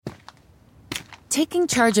Taking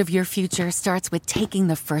charge of your future starts with taking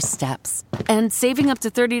the first steps. And saving up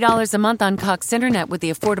to $30 a month on Cox Internet with the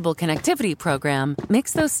Affordable Connectivity Program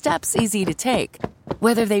makes those steps easy to take.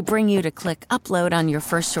 Whether they bring you to click upload on your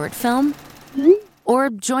first short film or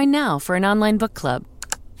join now for an online book club.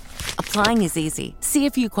 Applying is easy. See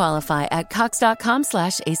if you qualify at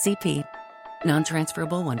cox.com/ACP.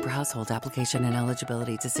 Non-transferable one per household application and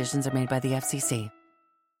eligibility decisions are made by the FCC.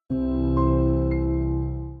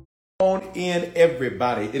 On in,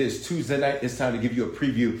 everybody. It is Tuesday night. It's time to give you a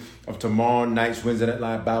preview of tomorrow night's Wednesday Night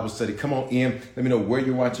Live Bible Study. Come on in. Let me know where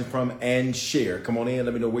you're watching from and share. Come on in.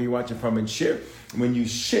 Let me know where you're watching from and share. When you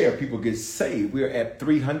share, people get saved. We're at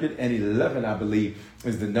 311, I believe,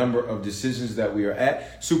 is the number of decisions that we are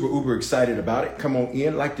at. Super uber excited about it. Come on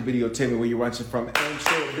in. Like the video. Tell me where you're watching from and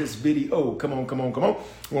share this video. Come on.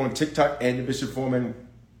 We're on TikTok and the Bishop Foreman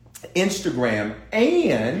Instagram,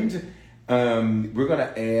 and we're going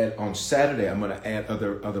to add on Saturday. I'm going to add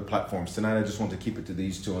other platforms. Tonight, I just want to keep it to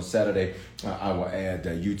these two. On Saturday, I will add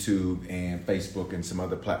YouTube and Facebook and some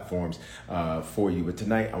other platforms for you. But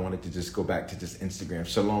tonight, I wanted to just go back to just Instagram.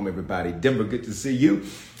 Shalom, everybody. Denver, good to see you.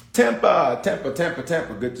 Tampa,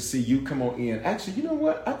 good to see you. Come on in. Actually, you know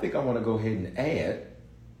what? I think I want to go ahead and add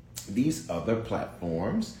these other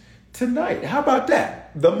platforms tonight. How about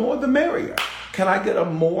that? The more, the merrier. Can I get a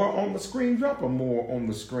more on the screen? Drop a more on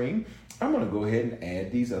the screen. I'm going to go ahead and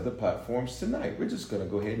add these other platforms tonight. We're just going to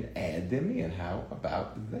go ahead and add them in. How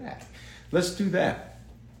about that? Let's do that.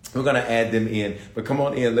 We're going to add them in. But come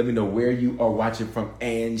on in. Let me know where you are watching from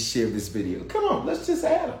and share this video. Come on. Let's just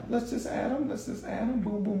add them. Let's just add them.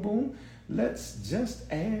 Boom, boom, boom. Let's just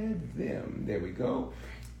add them. There we go.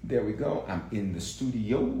 I'm in the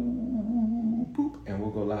studio. Boop. And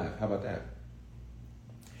we'll go live. How about that?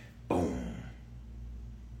 Boom.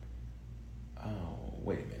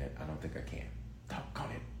 Wait a minute. I don't think I can. Doggone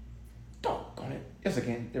it. Yes, I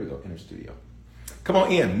can. There we go. Enter studio. Come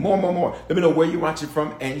on in. More. Let me know where you're watching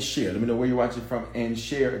from and share.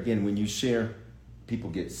 Again, when you share, people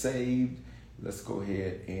get saved. Let's go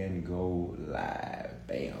ahead and go live.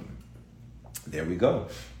 Bam. There we go.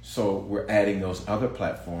 So we're adding those other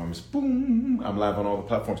platforms. Boom. I'm live on all the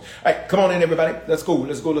platforms. All right. Come on in, everybody. Let's go.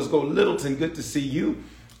 Littleton, good to see you.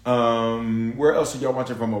 Where else are y'all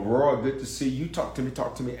watching from? Aurora, good to see you. Talk to me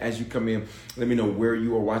as you come in. Let me know where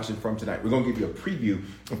you are watching from tonight. We're going to give you a preview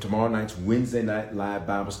of tomorrow night's Wednesday Night Live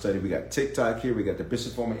Bible Study. We got TikTok here. We got the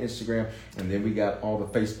Bishop Foreman Instagram. And then we got all the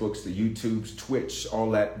Facebooks, the YouTubes, Twitch, all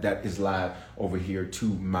that is live over here to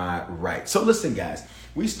my right. So listen, guys,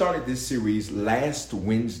 we started this series last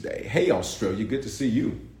Wednesday. Hey, Australia, good to see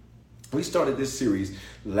you. We started this series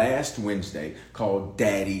last Wednesday called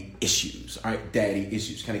Daddy Issues. All right, Daddy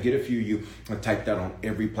Issues. Can I get a few of you? I typed that on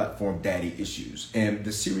every platform, Daddy Issues. And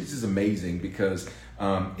the series is amazing because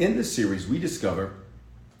in the series, we discover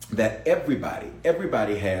that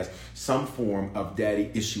everybody has some form of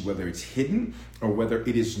daddy issue, whether it's hidden or whether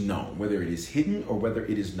it is known,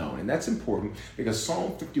 And that's important because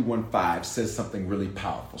Psalm 51:5 says something really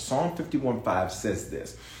powerful. Psalm 51:5 says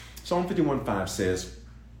this. Psalm 51:5 says,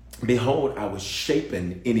 "Behold, I was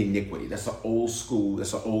shapen in iniquity." That's an old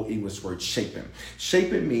English word, shapen.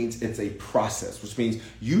 Shapen means it's a process, which means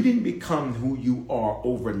you didn't become who you are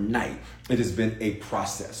overnight. It has been a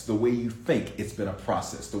process. The way you think, it's been a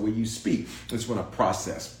process. The way you speak, it's been a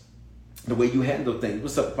process. The way you handle things,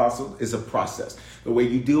 what's up, Apostle, is a process. The way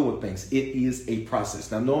you deal with things, it is a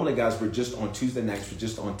process. Now, normally, guys, we're just on Tuesday nights. We're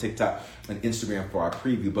just on TikTok and Instagram for our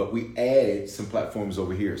preview, but we added some platforms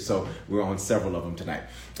over here. So we're on several of them tonight.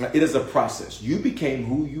 It is a process. You became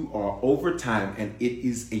who you are over time, and it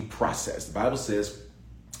is a process. The Bible says,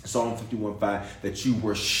 Psalm 51:5, that you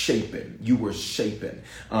were shapen,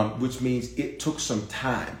 which means it took some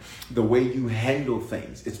time. The way you handle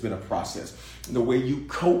things, it's been a process. The way you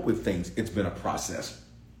cope with things, it's been a process.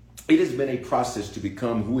 It has been a process to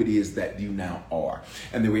become who it is that you now are.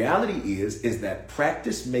 And the reality is that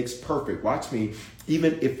practice makes perfect. Watch me,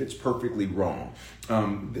 even if it's perfectly wrong.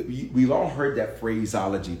 We've all heard that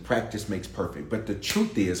phraseology, practice makes perfect. But the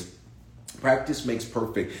truth is, practice makes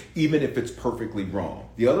perfect, even if it's perfectly wrong.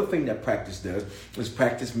 The other thing that practice does is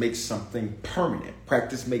practice makes something permanent.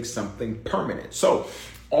 So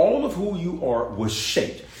all of who you are was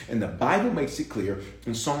shaped. And the Bible makes it clear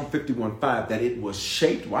in Psalm 51:5 that it was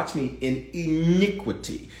shaped, watch me, in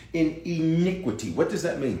iniquity. What does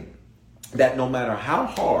that mean? that no matter how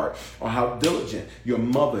hard or how diligent your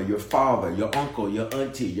mother, your father, your uncle, your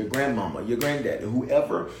auntie, your grandmama, your granddaddy,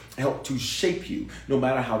 whoever helped to shape you, no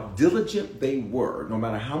matter how diligent they were, no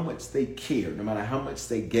matter how much they cared, no matter how much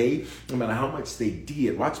they gave, no matter how much they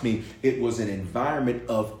did, watch me, it was an environment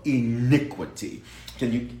of iniquity.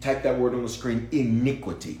 Can you type that word on the screen?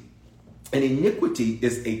 Iniquity. And iniquity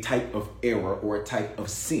is a type of error or a type of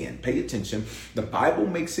sin. Pay attention. The Bible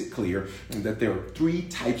makes it clear that there are 3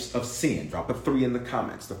 types of sin. Drop a 3 in the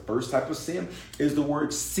comments. The first type of sin is the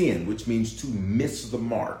word sin, which means to miss the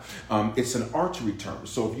mark. It's an archery term.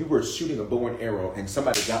 So if you were shooting a bow and arrow and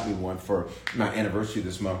somebody got me one for my anniversary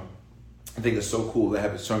this month, I think it's so cool to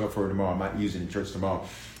have it strung up for tomorrow. I might use it in church tomorrow.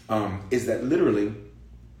 Is that literally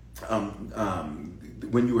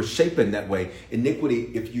when you were shaping that way,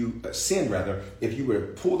 iniquity, if you if you were to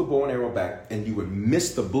pull the bow and arrow back and you would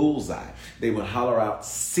miss the bullseye, they would holler out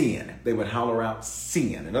sin. They would holler out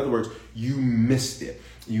sin. In other words, you missed it.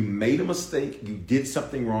 You made a mistake. You did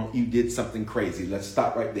something wrong. You did something crazy. Let's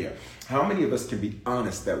stop right there. How many of us can be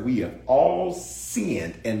honest that we have all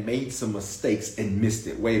sinned and made some mistakes and missed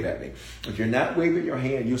it? Wave at me. If you're not waving your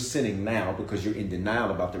hand, you're sinning now because you're in denial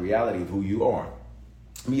about the reality of who you are.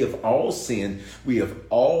 We have all sinned. We have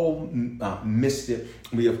all missed it.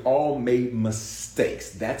 We have all made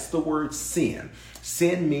mistakes. That's the word sin.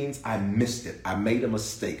 Sin means I missed it. I made a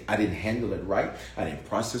mistake. I didn't handle it right. I didn't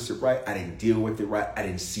process it right. I didn't deal with it right. I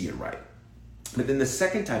didn't see it right. But then the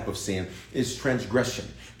second type of sin is transgression.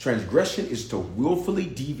 Transgression is to willfully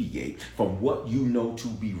deviate from what you know to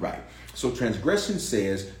be right. So transgression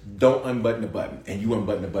says, don't unbutton the button, and you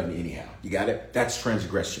unbutton the button anyhow. You got it? That's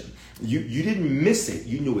transgression. You didn't miss it.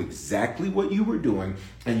 You knew exactly what you were doing,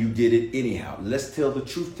 and you did it anyhow. Let's tell the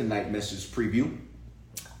truth tonight, message preview.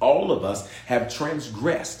 All of us have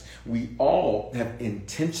transgressed. We all have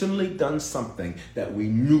intentionally done something that we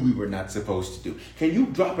knew we were not supposed to do. Can you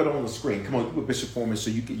drop it on the screen? Come on, you with Bishop Foreman, so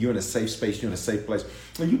you're in a safe space, you're in a safe place.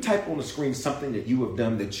 When you type on the screen something that you have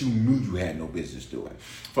done that you knew you had no business doing.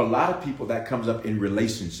 For a lot of people, that comes up in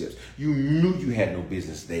relationships. You knew you had no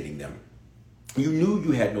business dating them. You knew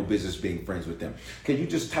you had no business being friends with them. Can you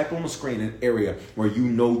just type on the screen an area where you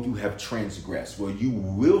know you have transgressed, where you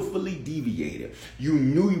willfully deviated? You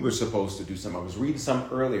knew you were supposed to do something. I was reading something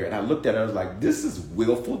earlier and I looked at it. I was like, this is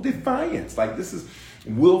willful defiance. Like, this is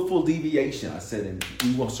willful deviation. I said, and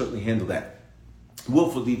we will certainly handle that.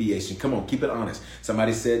 Willful deviation. Come on, keep it honest.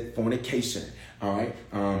 Somebody said fornication. All right.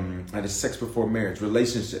 I had sex before marriage,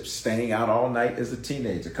 relationships, staying out all night as a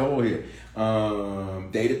teenager. Come on here.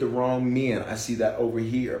 Dated the wrong men. I see that over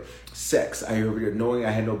here. Sex. I hear over here, knowing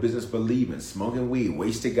I had no business believing, smoking weed,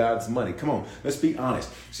 wasting God's money. Come on. Let's be honest.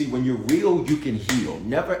 See, when you're real, you can heal.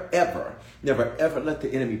 Never, ever let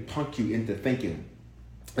the enemy punk you into thinking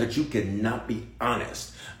that you cannot be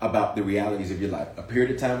honest about the realities of your life. A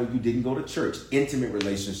period of time when you didn't go to church, intimate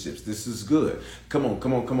relationships. This is good. Come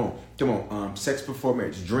on. Sex before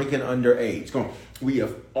marriage, drinking underage. Come on. We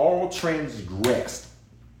have all transgressed.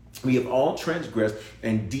 We have all transgressed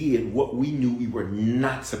and did what we knew we were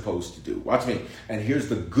not supposed to do. Watch me. And here's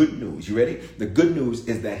the good news. You ready? The good news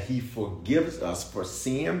is that he forgives us for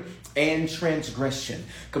sin and transgression.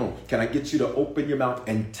 Come on. Can I get you to open your mouth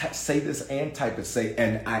and say this and type it? Say,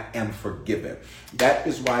 and I am forgiven. That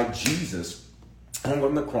is why Jesus hung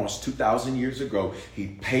on the cross 2,000 years ago. He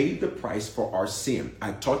paid the price for our sin.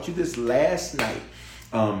 I taught you this last night.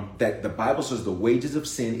 That the Bible says the wages of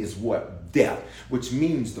sin is what? Death, which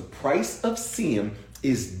means the price of sin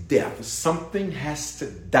is death. Something has to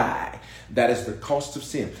die. That is the cost of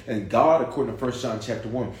sin. And God, according to 1 John chapter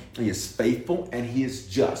 1, he is faithful and he is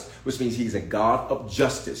just, which means he's a God of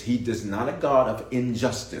justice. He is not a God of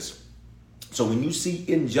injustice. So when you see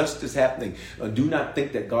injustice happening, do not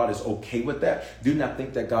think that God is okay with that. Do not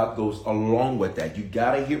think that God goes along with that. You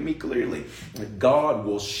got to hear me clearly. God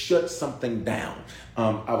will shut something down.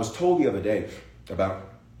 I was told the other day about,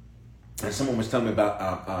 and someone was telling me about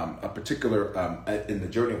a particular, in the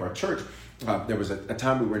journey of our church, there was a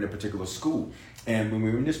time we were in a particular school. And when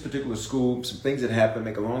we were in this particular school, some things had happened.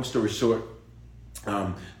 Make a long story short,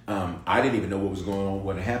 I didn't even know what was going on,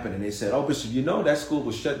 what had happened. And they said, oh, Bishop, you know that school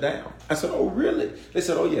was shut down. I said, oh, really? They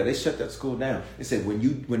said, oh, yeah, they shut that school down. They said,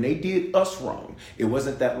 when they did us wrong, it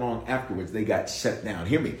wasn't that long afterwards they got shut down.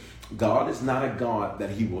 Hear me. God is not a God that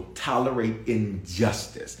he will tolerate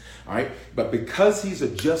injustice. All right. But because he's a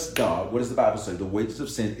just God, what does the Bible say? The wages of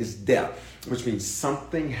sin is death, which means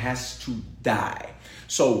something has to die.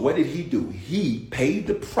 So what did he do? He paid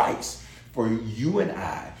the price for you and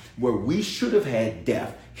I. Where we should have had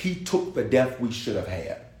death, he took the death we should have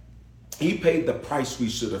had. He paid the price we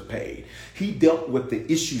should have paid. He dealt with the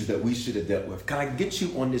issues that we should have dealt with. Can I get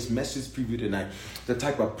you on this message preview tonight? The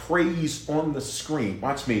type of praise on the screen.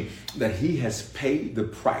 Watch me. That he has paid the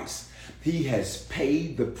price. He has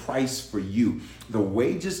paid the price for you. The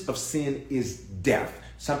wages of sin is death.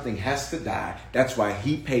 Something has to die. That's why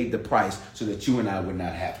he paid the price so that you and I would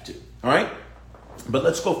not have to. All right? But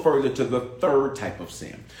let's go further to the third type of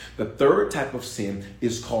sin. The third type of sin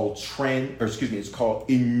is called it's called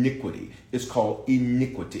iniquity. It's called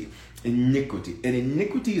iniquity. Iniquity. And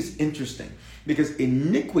iniquity is interesting because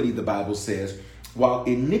iniquity, the Bible says, while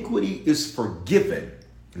iniquity is forgiven,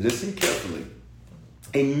 listen carefully,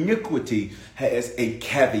 iniquity has a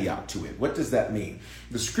caveat to it. What does that mean?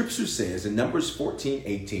 The scripture says in Numbers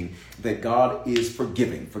 14:18 that God is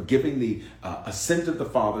forgiving the ascent of the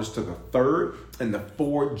fathers to the third and the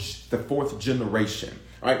fourth generation.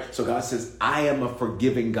 All right. So God says, I am a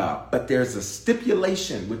forgiving God. But there's a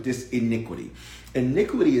stipulation with this iniquity.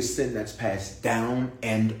 Iniquity is sin that's passed down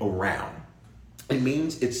and around. It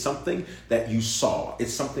means it's something that you saw.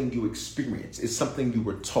 It's something you experienced. It's something you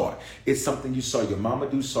were taught. It's something you saw your mama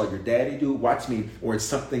do, saw your daddy do, watch me, or it's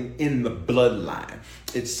something in the bloodline.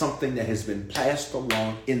 It's something that has been passed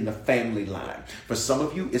along in the family line. For some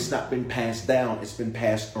of you, it's not been passed down. It's been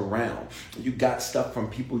passed around. You got stuff from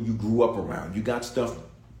people you grew up around. You got stuff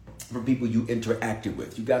from people you interacted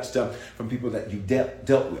with. You got stuff from people that you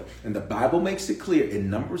dealt with. And the Bible makes it clear in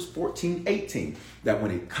Numbers 14:18 that when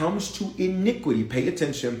it comes to iniquity, pay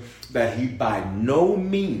attention, that he by no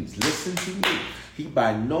means, listen to me, he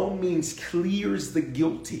by no means clears the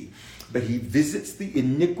guilty, but he visits the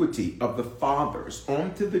iniquity of the fathers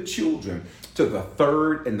onto the children to the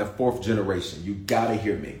third and the fourth generation. You got to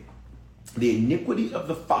hear me. The iniquity of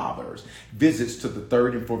the fathers visits to the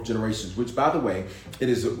third and fourth generations, which, by the way, it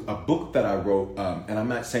is a book that I wrote. And I'm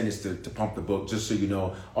not saying this to pump the book, just so you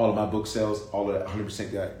know, all of my book sales, all of that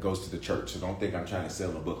 100% that goes to the church. So don't think I'm trying to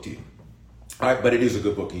sell a book to you. All right, but it is a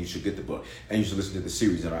good book and you should get the book. And you should listen to the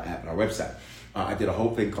series on our app and our website. I did a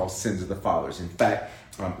whole thing called Sins of the Fathers. In fact,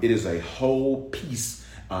 it is a whole piece.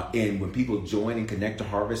 And when people join and connect to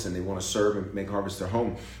Harvest and they want to serve and make Harvest their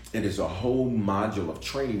home, it is a whole module of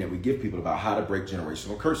training that we give people about how to break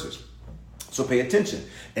generational curses. So pay attention.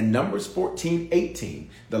 In Numbers 14:18,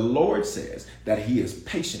 the Lord says that he is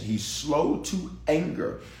patient. He's slow to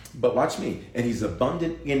anger. But watch me. And he's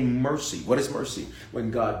abundant in mercy. What is mercy?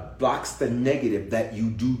 When God blocks the negative that you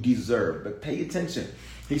do deserve. But pay attention.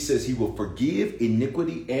 He says he will forgive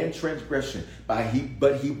iniquity and transgression, but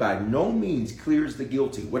he by no means clears the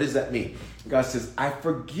guilty. What does that mean? God says, I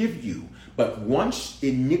forgive you. But once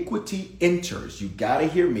iniquity enters, you got to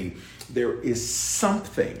hear me, there is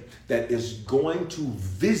something that is going to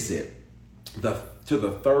visit to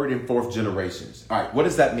the third and fourth generations. All right, what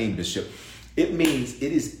does that mean, Bishop? It means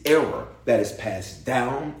it is error that is passed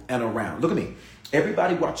down and around. Look at me.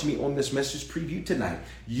 Everybody watching me on this message preview tonight,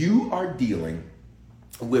 you are dealing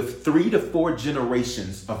with 3 to 4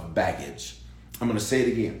 generations of baggage. I'm going to say it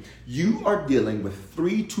again. You are dealing with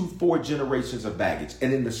 3 to 4 generations of baggage.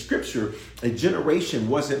 And in the scripture, a generation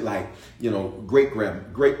wasn't like, grandmama,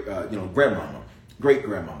 great-grandmama,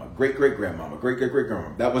 great-great-grandmama,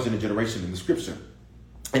 great-great-great-grandmama. That wasn't a generation in the scripture.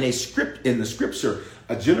 In the scripture,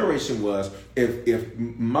 a generation was if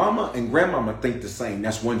mama and grandmama think the same,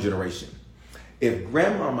 that's one generation. If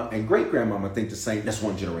grandmama and great-grandmama think the same, that's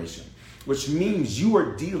one generation. Which means you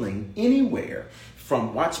are dealing anywhere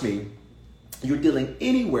from, watch me, you're dealing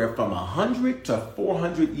anywhere from 100 to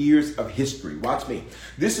 400 years of history. Watch me.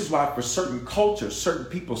 This is why for certain cultures, certain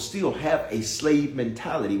people still have a slave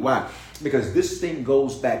mentality. Why? Because this thing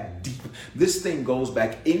goes back deep. This thing goes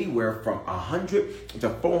back anywhere from 100 to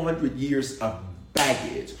 400 years of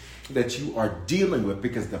baggage that you are dealing with,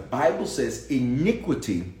 because the Bible says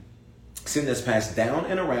iniquity, sin that's passed down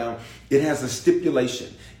and around, it has a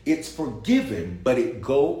stipulation. It's forgiven, but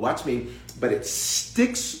but it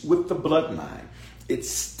sticks with the bloodline. It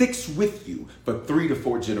sticks with you for 3 to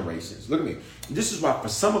 4 generations. Look at me. This is why for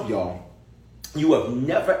some of y'all, you have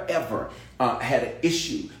never ever had an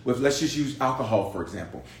issue with, let's just use alcohol, for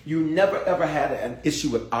example. You never ever had an issue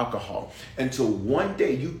with alcohol until one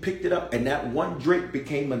day you picked it up and that one drink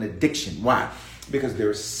became an addiction. Why? Because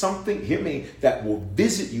there's something, hear me, that will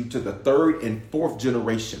visit you to the 3rd and 4th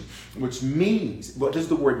generation, which means, what does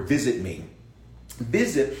the word visit mean?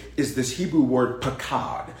 Visit is this Hebrew word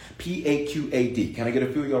pakad, P-A-Q-A-D. Can I get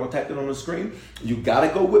a few of y'all to type it on the screen? You got to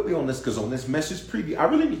go with me on this, because on this message preview, I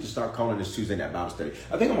really need to start calling this Tuesday Night Bible Study.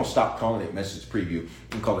 I think I'm going to stop calling it message preview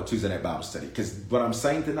and call it Tuesday Night Bible Study, because what I'm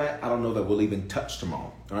saying tonight, I don't know that we'll even touch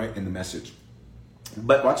tomorrow, all right, in the message.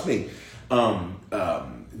 But watch me.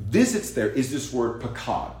 visits there is this word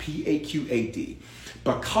pakad, P-A-Q-A-D.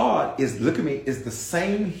 Pakad is, look at me, is the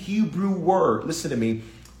same Hebrew word, listen to me,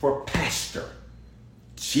 for pastor.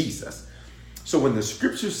 Jesus. So when the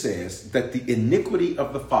scripture says that the iniquity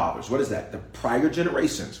of the fathers, what is that? The prior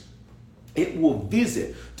generations, it will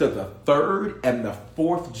visit to the third and the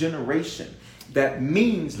fourth generation. That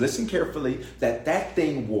means, listen carefully, that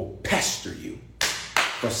thing will pester you.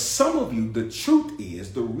 For some of you, the truth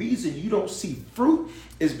is the reason you don't see fruit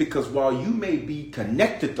is because while you may be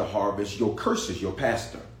connected to harvest, your curse is your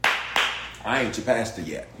pastor. I ain't your pastor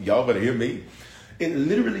yet. Y'all better hear me. It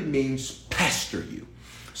literally means pastor you.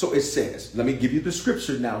 So it says, let me give you the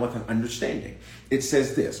scripture now with an understanding. It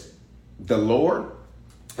says this, the Lord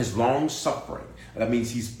is long suffering. That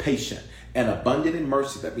means he's patient and abundant in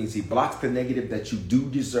mercy. That means he blocks the negative that you do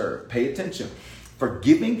deserve. Pay attention.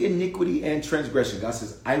 Forgiving iniquity and transgression. God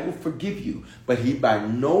says, I will forgive you, but he by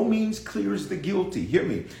no means clears the guilty. Hear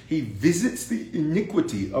me. He visits the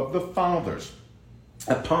iniquity of the fathers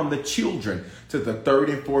upon the children to the third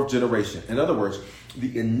and fourth generation. In other words,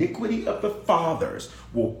 the iniquity of the fathers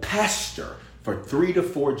will pastor for 3 to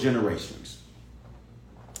 4 generations.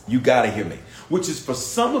 You got to hear me. Which is for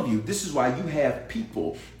some of you, this is why you have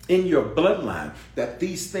people in your bloodline that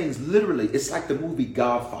these things literally, it's like the movie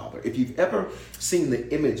Godfather. If you've ever seen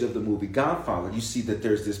the image of the movie Godfather, you see that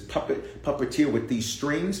there's this puppeteer with these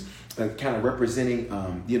strings kind of representing,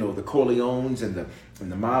 the Corleones and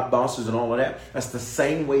the mob bosses and all of that. That's the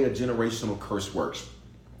same way a generational curse works.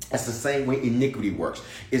 That's the same way iniquity works,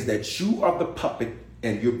 is that you are the puppet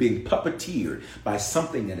and you're being puppeteered by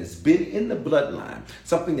something that has been in the bloodline,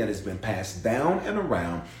 something that has been passed down and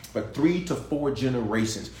around for 3 to 4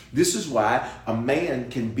 generations. This is why a man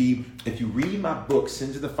can be, if you read my book,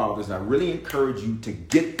 Sins of the Fathers, and I really encourage you to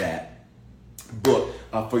get that book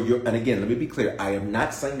for your, and again, let me be clear, I am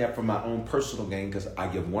not saying that for my own personal gain, because I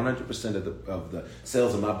give 100% of the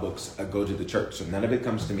sales of my books go to the church. So none of it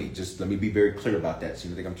comes to me. Just let me be very clear about that. So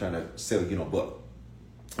you don't think I'm trying to sell a book.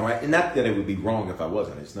 All right, and not that it would be wrong if I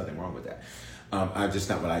wasn't. There's nothing wrong with that. I'm just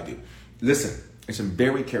not what I do. Listen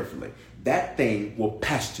very carefully. That thing will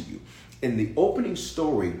pastor you. In the opening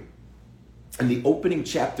story, in the opening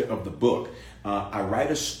chapter of the book, I write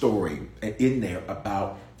a story in there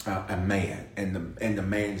about a man and the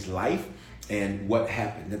man's life and what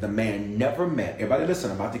happened. That the man never met. Everybody listen,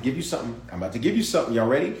 I'm about to give you something. Y'all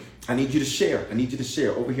ready? I need you to share.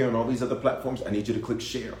 Over here on all these other platforms. I need you to click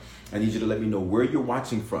share. I need you to let me know where you're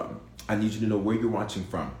watching from. I need you to know where you're watching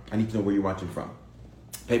from.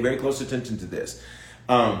 Pay very close attention to this.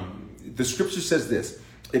 The scripture says this.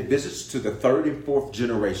 It visits to the third and fourth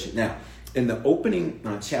generation. Now, in the opening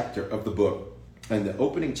chapter of the book,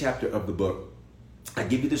 I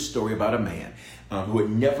give you this story about a man who had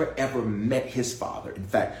never ever met his father. In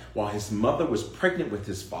fact, while his mother was pregnant with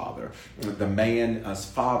his father, the man's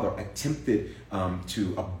father attempted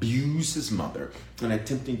to abuse his mother. And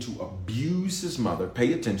attempting to abuse his mother,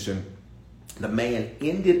 pay attention, the man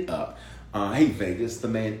ended up, hey Vegas, the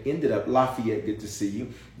man ended up, Lafayette, good to see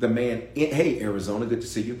you. Hey Arizona, good to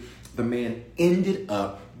see you. The man ended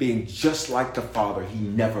up being just like the father he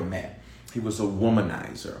never met. He was a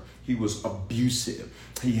womanizer. He was abusive.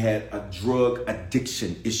 He had a drug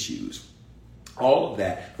addiction issues. All of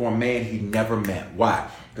that for a man he never met. Why?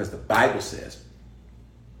 Because the Bible says,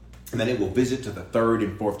 and then it will visit to the third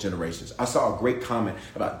and fourth generations. I saw a great comment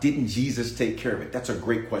about, didn't Jesus take care of it? That's a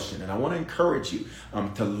great question. And I want to encourage you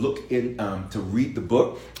to look in, to read the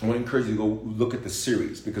book. I want to encourage you to go look at the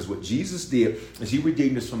series, because what Jesus did is he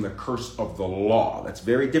redeemed us from the curse of the law. That's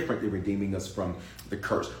very different than redeeming us from the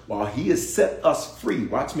curse. While he has set us free,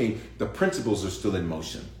 watch me, the principles are still in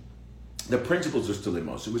motion.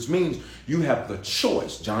 Which means you have the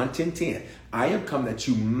choice. John 10:10. I am come that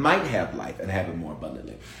you might have life and have it more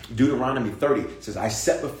abundantly. Deuteronomy 30 says, I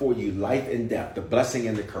set before you life and death, the blessing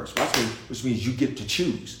and the curse. Watch me, which means you get to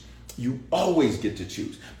choose. You always get to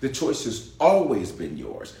choose. The choice has always been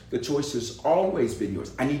yours.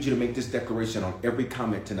 I need you to make this declaration on every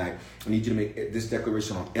comment tonight. I need you to make this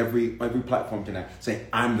declaration on every platform tonight, saying,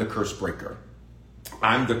 I'm the curse breaker.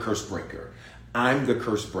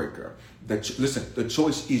 Listen, the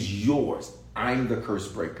choice is yours. I'm the curse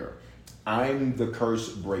breaker. That's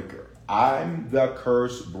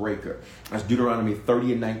Deuteronomy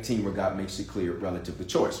 30:19, where God makes it clear relative to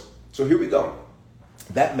choice. So here we go.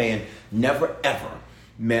 That man never ever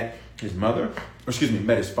met his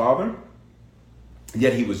father,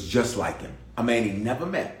 yet he was just like him. A man he never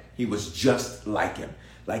met, he was just like him.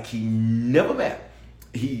 Like he never met,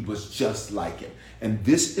 he was just like him. And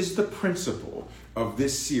this is the principle of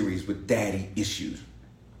this series with daddy issues.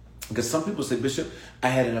 Because some people say, Bishop, I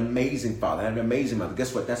had an amazing father. I had an amazing mother.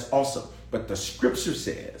 Guess what? That's awesome. But the scripture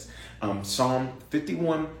says, Psalm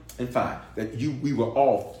 51:5, that we were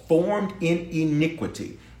all formed in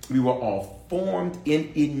iniquity. We were all formed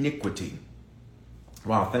in iniquity.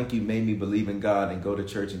 Wow, thank you. Made me believe in God and go to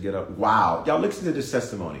church and get up. Wow. Y'all listen to this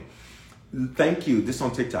testimony. Thank you. This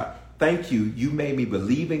on TikTok. Thank you. You made me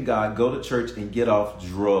believe in God, go to church and get off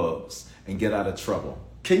drugs and get out of trouble.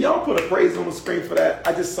 Can y'all put a praise on the screen for that?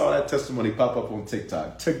 I just saw that testimony pop up on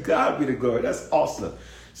TikTok. To God be the glory. That's awesome.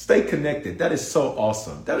 Stay connected. That is so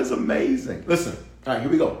awesome. That is amazing. Listen. All right, here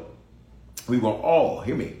we go. We were all,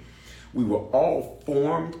 hear me. We were all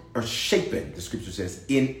formed or shapen, the scripture says,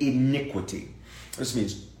 in iniquity. This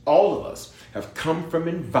means all of us have come from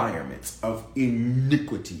environments of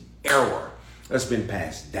iniquity, error that's been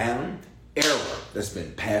passed down, error that's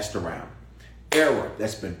been passed around, error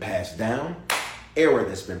that's been passed down, error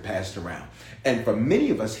that's been passed around. And for many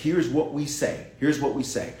of us, here's what we say.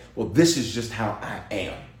 Well, this is just how I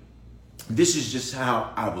am. This is just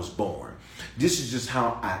how I was born. This is just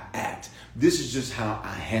how I act. This is just how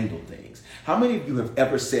I handle things. How many of you have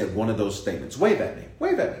ever said one of those statements? Wave at me.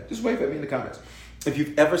 Just wave at me in the comments. If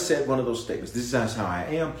you've ever said one of those statements, this is just how I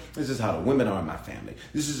am. This is how the women are in my family.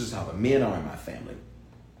 This is just how the men are in my family.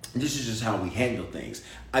 This is just how we handle things.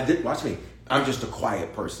 Watch me. I'm just a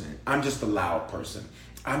quiet person. I'm just a loud person.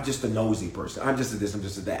 I'm just a nosy person. I'm just a this, I'm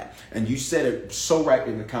just a that. And you said it so right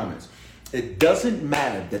in the comments. It doesn't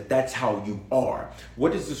matter that that's how you are.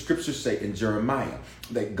 What does the scripture say in Jeremiah?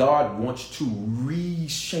 That God wants to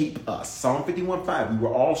reshape us. Psalm 51:5, we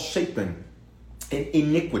were all shapen in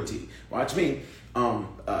iniquity. Watch me.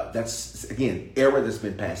 That's, again, error that's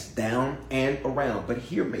been passed down and around. But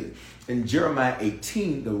hear me. In Jeremiah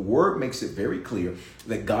 18, the word makes it very clear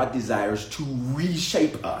that God desires to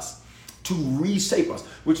reshape us.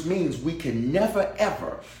 Which means we can never,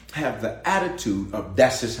 ever have the attitude of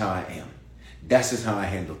that's just how I am. That's just how I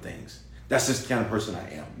handle things. That's just the kind of person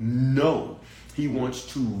I am. No, he wants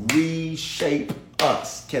to reshape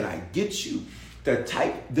us. Can I get you to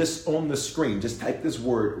type this on the screen? Just type this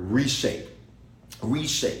word, reshape.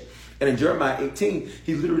 Reshape. And in Jeremiah 18,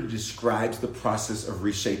 he literally describes the process of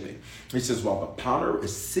reshaping. He says, while the potter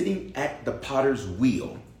is sitting at the potter's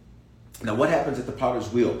wheel. Now, what happens at the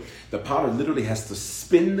potter's wheel? The potter literally has to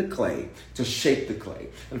spin the clay to shape the clay.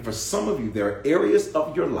 And for some of you, there are areas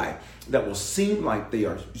of your life that will seem like they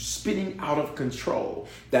are spinning out of control.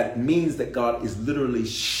 That means that God is literally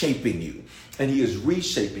shaping you and he is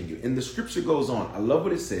reshaping you. And the scripture goes on. I love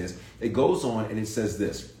what it says. It goes on and it says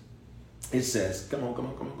this. It says, come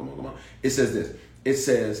on. It says this. It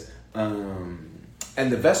says, and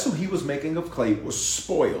the vessel he was making of clay was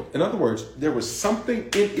spoiled. In other words, there was something in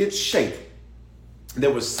its shape.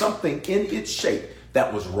 That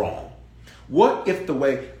was wrong. What if the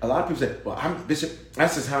way a lot of people say, well, I'm Bishop,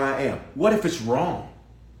 that's just how I am. What if it's wrong?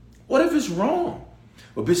 Well,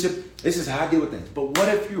 Bishop, this is how I deal with things. But what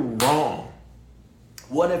if you're wrong?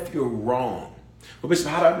 Well, Bishop,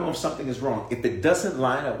 how do I know if something is wrong? If it doesn't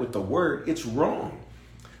line up with the word, it's wrong.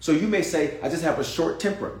 So you may say, I just have a short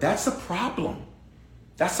temper. That's a problem.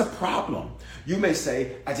 You may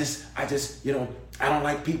say, I just, I don't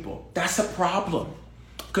like people. That's a problem.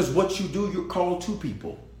 Because what you do, you're called to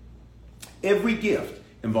people. Every gift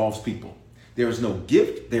involves people. There is no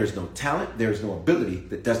gift, there is no talent, there is no ability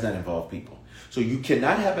that does not involve people. So you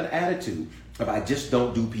cannot have an attitude of I just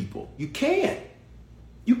don't do people. You can't.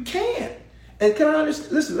 And can I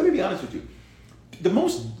understand? Listen, let me be honest with you. The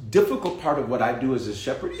most difficult part of what I do as a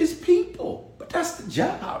shepherd is people. But that's the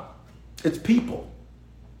job. It's people.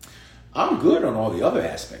 I'm good on all the other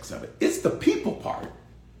aspects of it. It's the people part.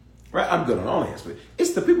 Right? I'm good on all the aspects.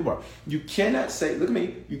 It's the people part. You cannot say, look at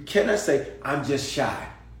me, you cannot say, I'm just shy.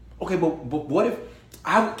 Okay, but what if,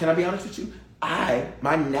 can I be honest with you?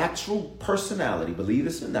 My natural personality, believe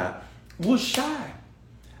this or not, was shy.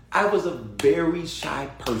 I was a very shy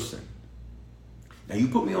person. Now, you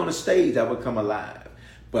put me on a stage, I would come alive.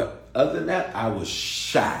 But other than that, I was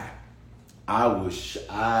shy. I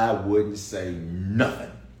wouldn't say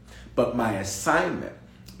nothing. But my assignment,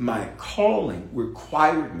 my calling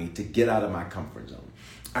required me to get out of my comfort zone.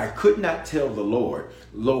 I could not tell the Lord,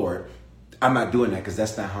 I'm not doing that because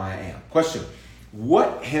that's not how I am. Question,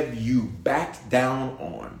 what have you backed down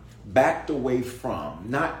on, backed away from,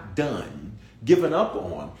 not done, given up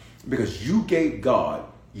on because you gave God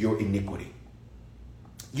your iniquity?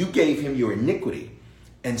 You gave him your iniquity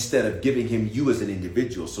instead of giving him you as an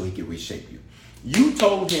individual so he could reshape you. You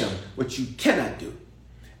told him what you cannot do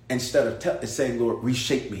instead of saying, Lord,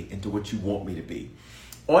 reshape me into what you want me to be.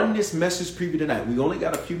 On this message preview tonight, we only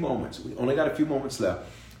got a few moments. We only got a few moments left.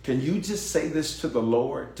 Can you just say this to the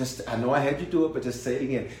Lord? Just, I know I had you do it, but just say it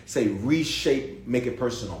again. Say, reshape, make it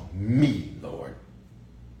personal. Me, Lord.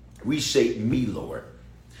 Reshape me, Lord.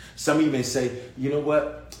 Some of you may say, you know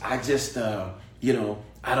what? I just, I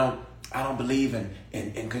don't believe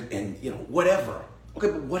in whatever. Okay,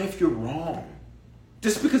 but what if you're wrong?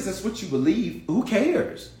 Just because that's what you believe, who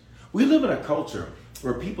cares? We live in a culture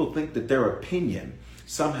where people think that their opinion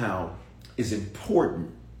somehow is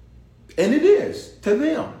important. And it is to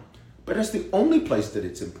them. But that's the only place that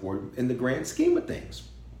it's important in the grand scheme of things.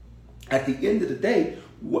 At the end of the day,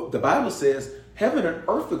 what the Bible says, heaven and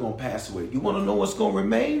earth are going to pass away. You want to know what's going to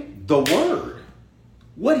remain? The word.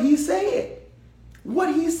 What he said.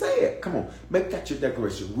 What he said. Come on, make that your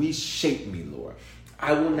declaration. Reshape me, Lord.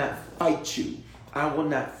 I will not fight you. I will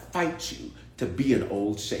not fight you to be an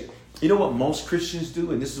old shape. You know what most Christians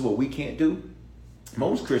do, and this is what we can't do?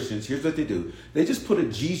 Most Christians, here's what they do. They just put a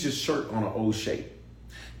Jesus shirt on an old shape.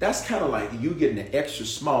 That's kind of like you getting an extra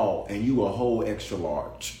small and you a whole extra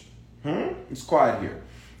large. It's quiet here.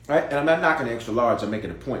 Right? And I'm not knocking the extra large. I'm making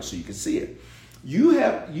a point so you can see it. You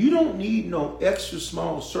don't need no extra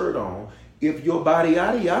small shirt on if your body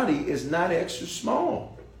yaddy is not extra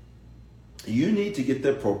small. You need to get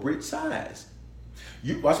the appropriate size.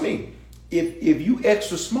 Watch me. If you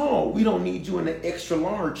extra small, we don't need you in an extra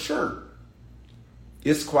large shirt.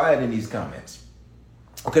 It's quiet in these comments.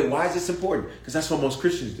 Okay, why is this important? Because that's what most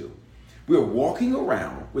Christians do. We're walking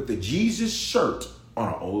around with the Jesus shirt on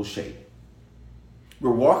an old shape. We're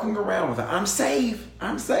walking around with I'm saved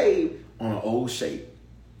on an old shape.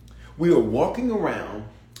 We are walking around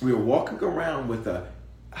with a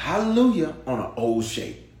hallelujah on an old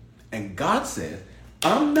shape. And God says,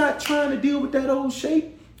 I'm not trying to deal with that old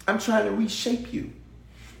shape. I'm trying to reshape you.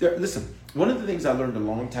 Listen, one of the things I learned a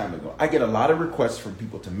long time ago, I get a lot of requests from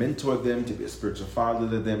people to mentor them, to be a spiritual father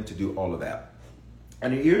to them, to do all of that.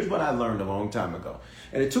 And here's what I learned a long time ago.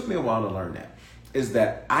 And it took me a while to learn that. Is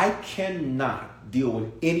that I cannot deal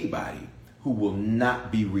with anybody who will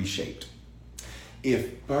not be reshaped. If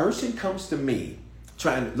a person comes to me,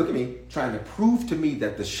 trying to prove to me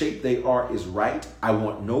that the shape they are is right, I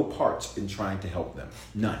want no parts in trying to help them.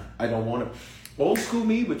 None. I don't want to. Old school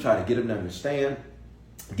me would try to get them to understand,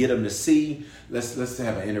 get them to see. Let's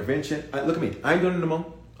have an intervention. Look at me. I ain't doing it no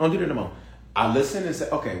more. I don't do it no more. I listen and say,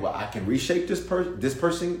 okay, well, I can reshape this person. This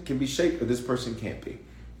person can be shaped or this person can't be.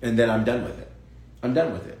 And then I'm done with it. I'm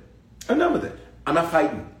done with it. I'm not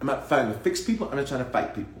fighting. I'm not fighting to fix people. I'm not trying to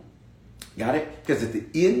fight people. Got it? Because at the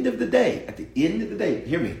end of the day,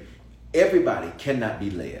 hear me, everybody cannot be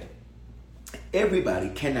led. Everybody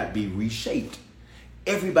cannot be reshaped.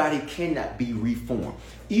 Everybody cannot be reformed.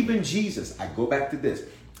 Even Jesus, I go back to this,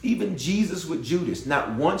 even Jesus with Judas,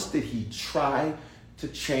 not once did he try to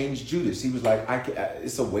change Judas. He was like,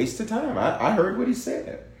 it's a waste of time. I heard what he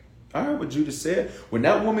said. I heard what Judas said. When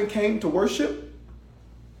that woman came to worship,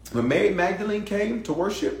 when Mary Magdalene came to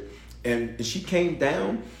worship, and she came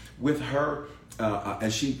down with her,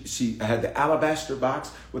 and she had the alabaster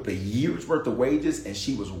box with a year's worth of wages, and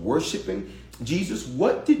she was worshiping Jesus.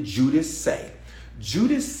 What did Judas say?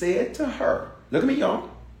 Judas said to her, look at me, y'all.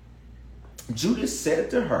 Judas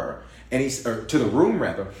said to her, or to the room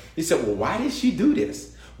rather, he said, well, why did she do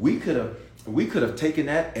this? We could have taken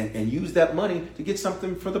that and used that money to get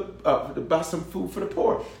something for to buy some food for the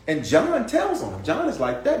poor. And John tells on him. John is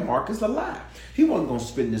like, that Mark is a lie. He wasn't going to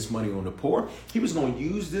spend this money on the poor. He was going to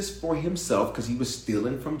use this for himself because he was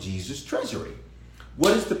stealing from Jesus' treasury.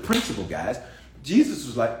 What is the principle, guys? Jesus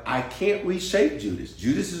was like, I can't reshape Judas.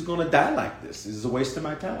 Judas is going to die like this. This is a waste of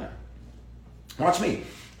my time. Watch me.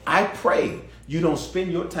 I pray you don't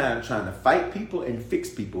spend your time trying to fight people and fix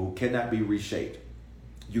people who cannot be reshaped.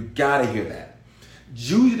 You got to hear that.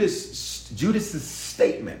 Judas's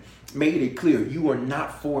statement made it clear, you are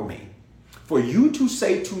not for me. For you to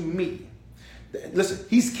say to me, listen,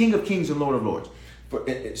 he's King of Kings and Lord of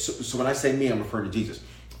Lords. So when I say me, I'm referring to Jesus.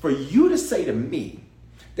 For you to say to me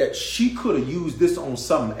that she could have used this on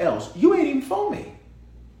something else, you ain't even for me.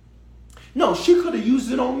 No, she could have used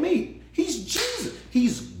it on me. He's Jesus.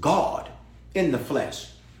 He's God in the flesh.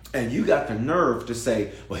 And you got the nerve to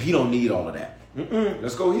say, well, he don't need all of that.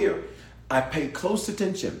 Let's go here. I pay close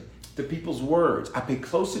attention to people's words. I pay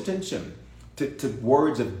close attention to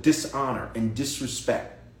words of dishonor and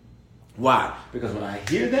disrespect. Why? Because when I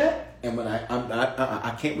hear that, and when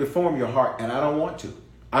I can't reform your heart, and I don't want to.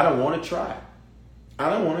 I don't want to try.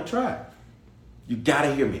 You got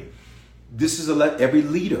to hear me. This is every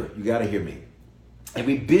leader, you got to hear me.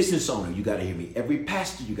 Every business owner, you got to hear me. Every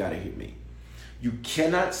pastor, you got to hear me. You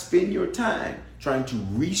cannot spend your time trying to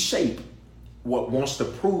reshape what wants to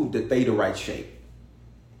prove that they the right shape.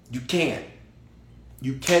 You can't.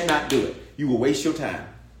 You cannot do it. You will waste your time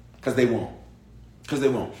because they won't.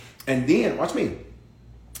 And then, watch me,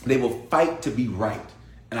 they will fight to be right.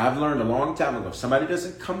 And I've learned a long time ago, if somebody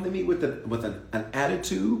doesn't come to me with an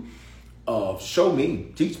attitude of show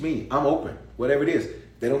me, teach me, I'm open, whatever it is.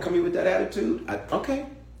 They don't come to me with that attitude. Okay,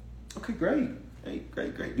 great. Hey,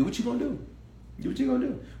 great. Do what you're going to do.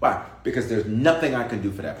 Why? Because there's nothing I can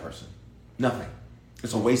do for that person. Nothing.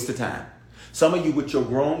 It's a waste of time. Some of you with your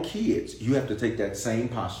grown kids, you have to take that same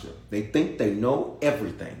posture. They think they know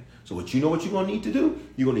everything. So what you're going to need to do,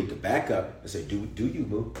 you're going to need to back up and say, do you,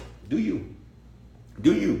 boo? Do you?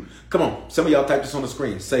 Come on. Some of y'all type this on the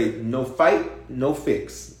screen. Say, no fight, no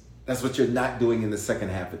fix. That's what you're not doing in the second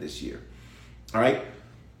half of this year. All right?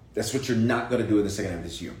 That's what you're not going to do in the second half of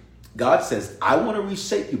this year. God says, I want to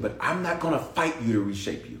reshape you, but I'm not going to fight you to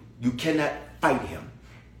reshape you. You cannot fight him.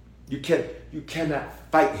 You cannot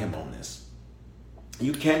fight him on this.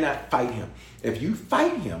 You cannot fight him. If you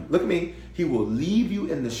fight him, look at me, he will leave you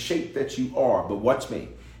in the shape that you are, but watch me,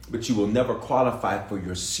 but you will never qualify for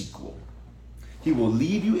your sequel. He will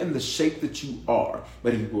leave you in the shape that you are,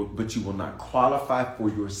 but you will not qualify for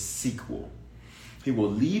your sequel. He will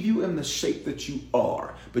leave you in the shape that you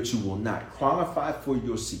are, but you will not qualify for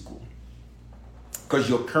your sequel. Because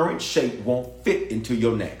your current shape won't fit into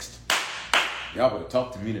your next. Y'all better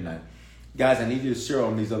talk to me tonight. Guys, I need you to share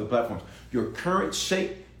on these other platforms. Your current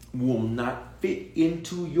shape will not fit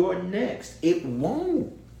into your next. It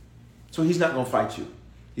won't. So he's not going to fight you.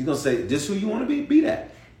 He's going to say, this who you want to be? Be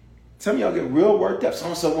that. Some of y'all get real worked up.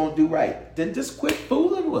 So-and-so won't do right. Then just quit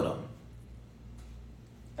fooling with them.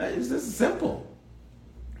 It's just simple.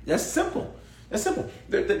 That's simple.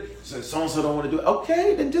 So-and-so don't want to do it.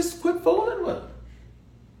 Okay, then just quit fooling with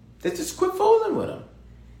them.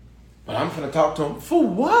 But I'm going to talk to them. For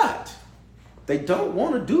what? They don't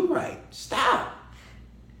want to do right. Stop.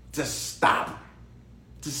 Just stop.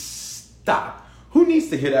 Who needs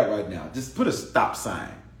to hear that right now? Just put a stop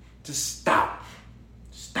sign. Just stop.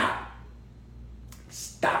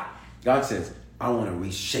 God says, I want to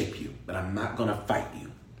reshape you, but I'm not going to fight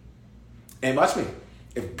you. And watch me.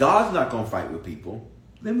 If God's not going to fight with people,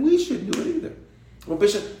 then we shouldn't do it either. Well,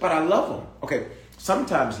 Bishop, but I love them. Okay,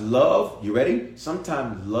 sometimes love, you ready?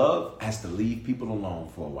 Sometimes love has to leave people alone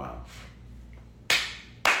for a while.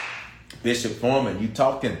 Bishop Foreman, you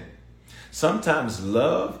talking. Sometimes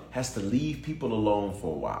love has to leave people alone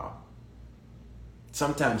for a while.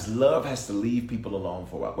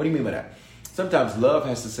 What do you mean by that? Sometimes love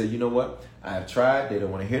has to say, you know what? I have tried. They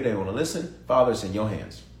don't want to hear. They don't want to listen. Father, it's in your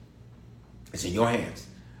hands. It's in your hands.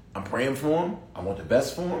 I'm praying for them. I want the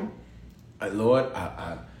best for them. Lord,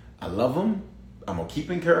 I love them. I'm going to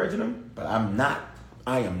keep encouraging them. But I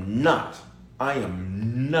am not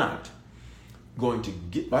going to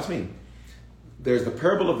get, watch me. There's the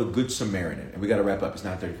parable of the Good Samaritan. And we got to wrap up. It's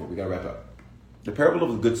 9:34. We got to wrap up. The parable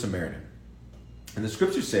of the Good Samaritan. And the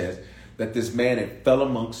scripture says that this man had fell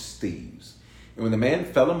amongst thieves. And when the man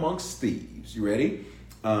fell amongst thieves, you ready?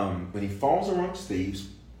 When he falls amongst thieves,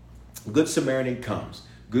 Good Samaritan comes.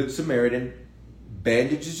 Good Samaritan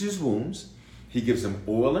bandages his wounds. He gives him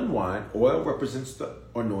oil and wine. Oil represents the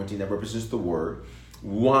anointing. That represents the word.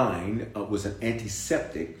 Wine was an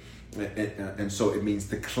antiseptic. And so it means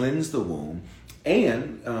to cleanse the wound.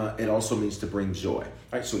 And it also means to bring joy.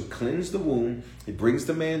 All right, so he cleansed the wound. He brings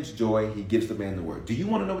the man's joy. He gives the man the word. Do you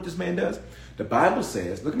want to know what this man does? The Bible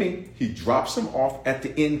says, look at me. He drops him off at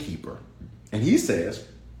the innkeeper. And he says,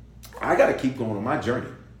 I got to keep going on my journey.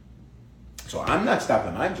 So I'm not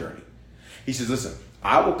stopping my journey. He says, listen,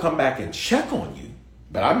 I will come back and check on you,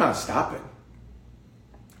 but I'm not stopping.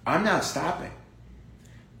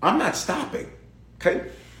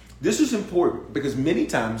 Okay? This is important because many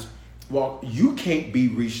times, well, you can't be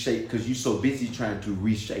reshaped because you're so busy trying to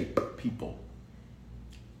reshape people.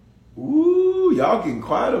 Ooh, y'all getting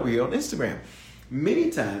quiet over here on Instagram. Many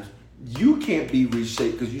times, you can't be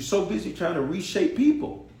reshaped because you're so busy trying to reshape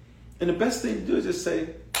people. And the best thing to do is just say,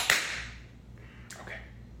 okay,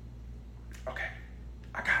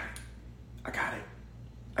 I got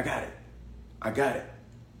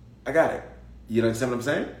it. You understand what I'm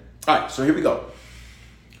saying? All right, so here we go.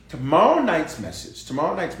 Tomorrow night's message,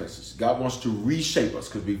 God wants to reshape us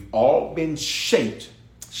because we've all been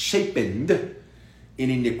shapened in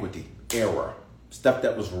iniquity, error, stuff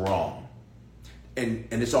that was wrong. And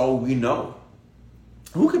it's all we know.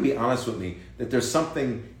 Who can be honest with me that there's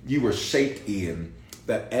something you were shaped in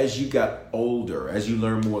that as you got older, as you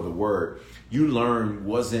learn more of the word, you learned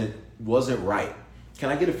wasn't right? Can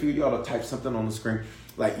I get a few of y'all to type something on the screen?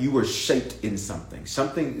 Like you were shaped in something.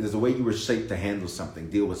 There's a way you were shaped to handle something,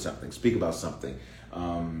 deal with something, speak about something,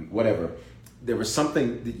 whatever. there was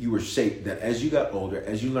something that you were shaped that as you got older,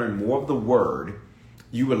 as you learned more of the word,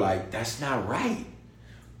 you were like, that's not right.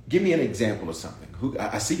 Give me an example of something.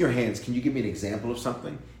 I see your hands. Can you give me an example of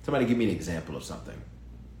something? Somebody give me an example of something.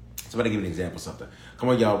 Somebody give me an example of something. Come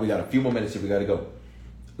on, y'all. We got a few more minutes here. We got to go.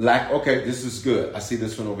 Okay, this is good. I see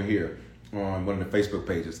this one over here on one of the Facebook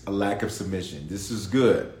pages. A lack of submission. This is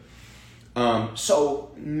good.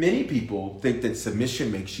 So many people think that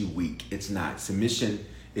submission makes you weak. It's not. Submission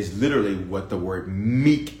is literally what the word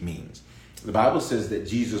meek means. The Bible says that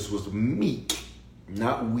Jesus was meek,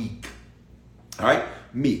 not weak. All right?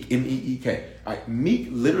 Meek, M-E-E-K. All right, meek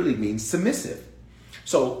literally means submissive.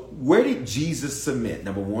 So where did Jesus submit?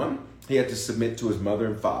 Number one, he had to submit to his mother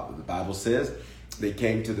and father. The Bible says they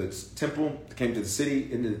came to the temple, came to the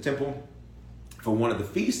city, into the temple for one of the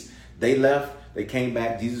feasts. They left. They came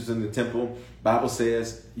back. Jesus was in the temple. Bible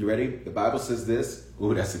says, you ready? The Bible says this.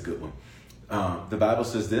 Oh, that's a good one. The Bible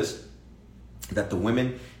says this, that the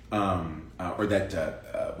women,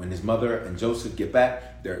 when his mother and Joseph get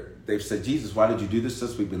back, they've said, Jesus, why did you do this to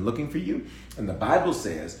us? We've been looking for you. And the Bible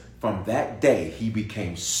says, from that day, he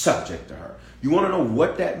became subject to her. You want to know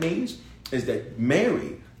what that means? Is that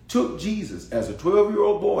Mary took Jesus as a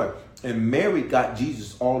 12-year-old boy, and Mary got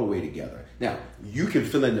Jesus all the way together. Now, you can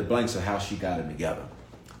fill in the blanks of how she got him together.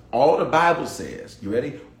 All the Bible says, you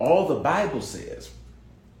ready? All the Bible says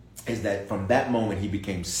is that from that moment, he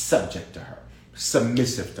became subject to her,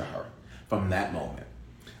 submissive to her from that moment.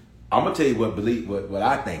 I'm going to tell you what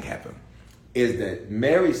I think happened is that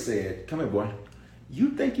Mary said, come here, boy.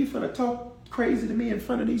 You think you're going to talk crazy to me in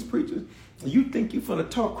front of these preachers? You think you're going to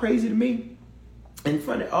talk crazy to me in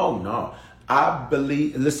front of, oh no. I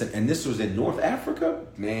believe, listen, and this was in North Africa,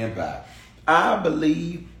 man, bye. I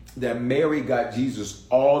believe that Mary got Jesus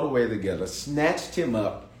all the way together, snatched him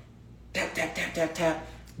up, tap, tap, tap, tap, tap,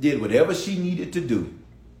 did whatever she needed to do.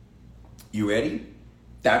 You ready?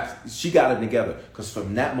 She got him together because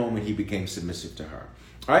from that moment he became submissive to her.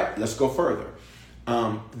 All right, let's go further.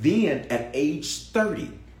 Then at age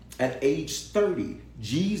 30,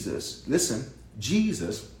 Jesus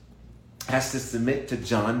has to submit to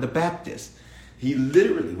John the Baptist. He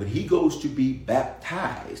literally, when he goes to be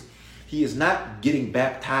baptized, he is not getting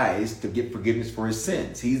baptized to get forgiveness for his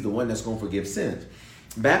sins. He's the one that's going to forgive sins.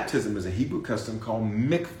 Baptism is a Hebrew custom called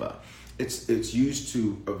mikvah. It's used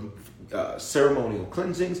to ceremonial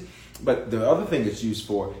cleansings, but the other thing it's used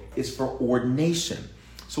for is for ordination.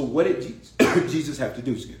 So what did Jesus have to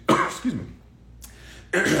do? Excuse me.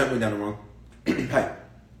 I went down the wrong pipe.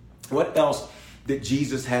 What else did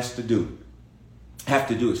Jesus have to do?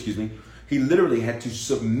 He literally had to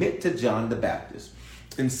submit to John the Baptist.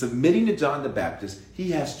 In submitting to John the Baptist,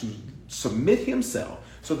 he has to submit himself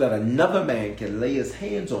so that another man can lay his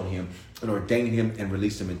hands on him and ordain him and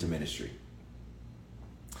release him into ministry.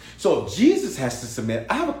 So if Jesus has to submit,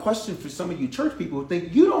 I have a question for some of you church people who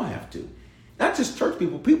think you don't have to. Not just church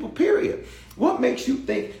people, people period. What makes you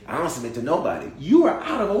think, I don't submit to nobody? You are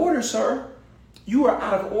out of order, sir. You are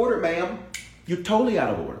out of order, ma'am. You're totally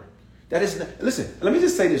out of order. That is not, listen, let me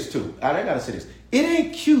just say this too. I got to say this. It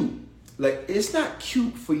ain't cute. Like, it's not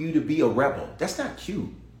cute for you to be a rebel. That's not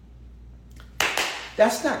cute.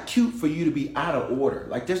 That's not cute for you to be out of order.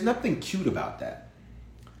 Like, there's nothing cute about that.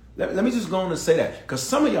 Let me just go on and say that. Because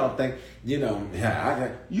some of y'all think,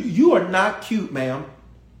 you are not cute, ma'am.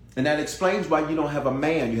 And that explains why you don't have a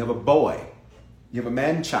man. You have a boy. You have a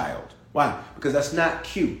man-child. Why? Because that's not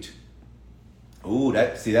cute. Ooh,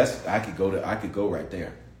 I could go right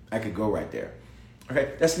there.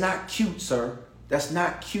 Okay, that's not cute, sir. That's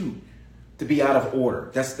not cute to be out of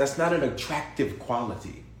order. That's not an attractive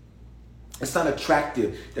quality. It's not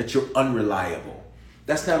attractive that you're unreliable.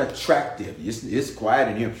 That's not attractive. It's quiet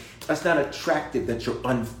in here. That's not attractive that you're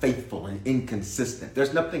unfaithful and inconsistent.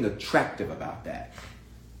 There's nothing attractive about that.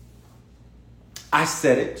 I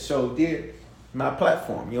said it, so did my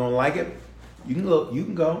platform. You don't like it? You can look, you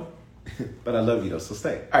can go. But I love you though, so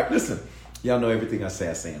stay. All right, listen. Y'all know everything I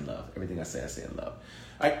say in love. Everything I say in love.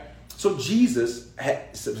 All right. So Jesus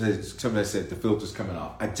somebody said the filter's coming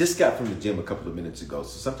off. I just got from the gym a couple of minutes ago.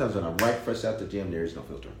 So sometimes when I'm right fresh out the gym, there is no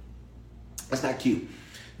filter. That's not cute.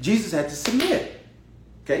 Jesus had to submit.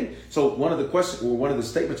 Okay. So one of the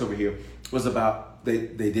statements over here was about they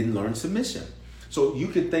didn't learn submission. So you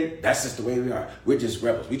could think that's just the way we are. We're just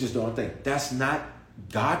rebels. We just don't think. That's not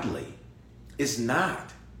godly. It's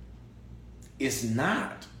not. It's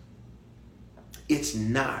not. It's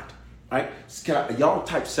not. All right. Y'all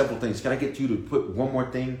type several things. Can I get you to put one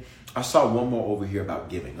more thing? I saw one more over here about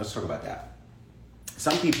giving. Let's talk about that.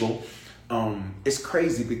 Some people, it's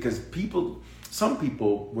crazy because some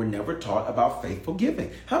people were never taught about faithful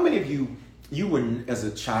giving. How many of you you were, as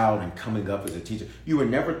a child and coming up as a teacher, you were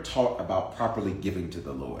never taught about properly giving to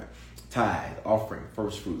the Lord. Tithe, offering,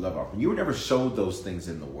 first fruit, love offering. You were never showed those things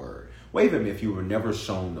in the Word. Wave at me if you were never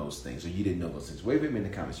shown those things or you didn't know those things. Wave at me in the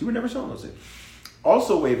comments. You were never shown those things.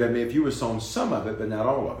 Also wave at me if you were shown some of it, but not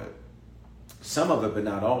all of it. Some of it, but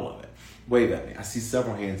not all of it. Wave at me. I see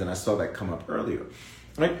several hands and I saw that come up earlier.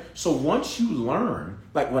 Right? So once you learn,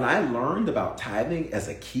 like when I learned about tithing as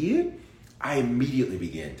a kid, I immediately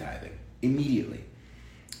began tithing. Immediately.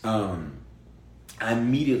 I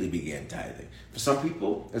immediately began tithing. For some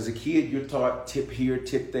people, as a kid, you're taught tip here,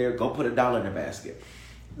 tip there, go put $1 in the basket.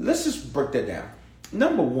 Let's just break that down.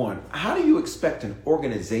 Number one, how do you expect an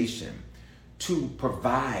organization to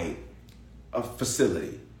provide a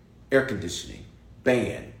facility, air conditioning,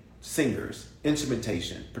 band, singers,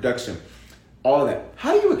 instrumentation, production, all of that?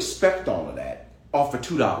 How do you expect all of that off of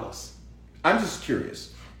 $2? I'm just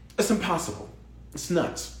curious. It's impossible. It's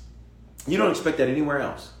nuts. You don't expect that anywhere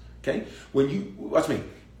else. Okay? When you, watch me,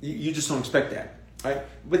 you just don't expect that. Right?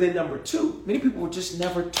 But then number two, many people were just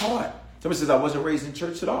never taught. Somebody says, I wasn't raised in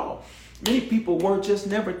church at all. Many people were just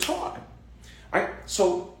never taught. All right?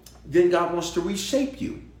 So then God wants to reshape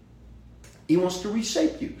you. He wants to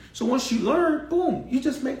reshape you. So once you learn, boom, you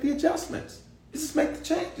just make the adjustments. You just make the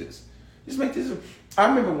changes. You just make this. I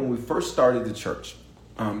remember when we first started the church,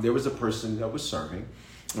 there was a person that was serving.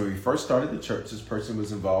 When we first started the church, this person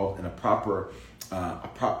was involved in a prior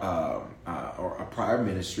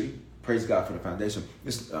ministry. Praise God for the foundation.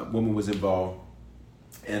 This woman was involved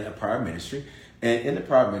in a prior ministry, and in the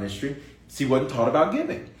prior ministry, she wasn't taught about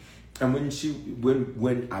giving. And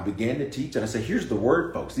when I began to teach, and I said, here's the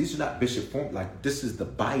word, folks. These are not Bishop Foreman. Like, this is the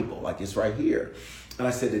Bible. Like, it's right here. And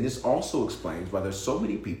I said, and this also explains why there's so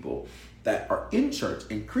many people that are in church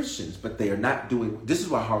and Christians, but they are not doing. This is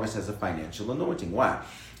why Harvest has a financial anointing. Why?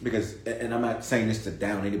 Because, and I'm not saying this to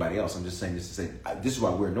down anybody else. I'm just saying this to say, this is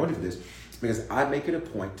why we're anointed for this. Because I make it a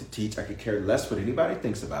point to teach. I could care less what anybody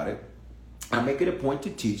thinks about it. I make it a point to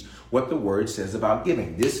teach what the word says about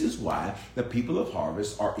giving. This is why the people of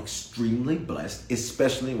Harvest are extremely blessed,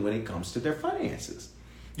 especially when it comes to their finances.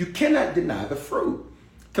 You cannot deny the fruit.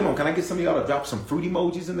 Come on, can I get some of y'all to drop some fruit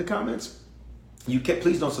emojis in the comments?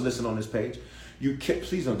 Please don't solicit on this page.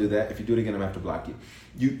 Please don't do that. If you do it again, I'm going to have to block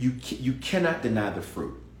you. You cannot deny the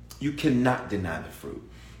fruit. You cannot deny the fruit.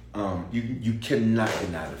 You cannot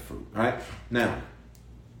deny the fruit. Right? Now,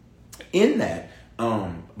 in that,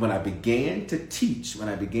 when I began to teach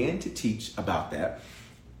about that,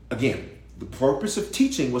 again, the purpose of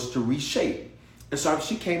teaching was to reshape. And so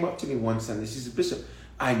she came up to me one Sunday. She said, Bishop,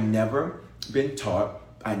 I've never been taught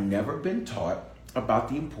about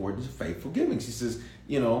the importance of faithful giving. She says,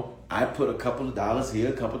 I put a couple of dollars here,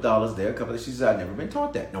 a couple of dollars there, she says, I've never been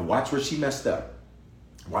taught that. Now watch where she messed up.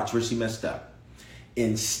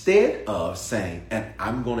 Instead of saying, and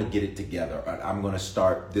I'm going to get it together, or I'm going to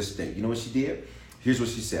start this day. You know what she did? Here's what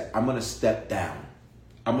she said. I'm going to step down.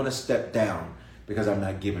 Because I'm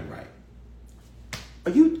not giving right.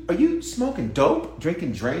 Are you smoking dope,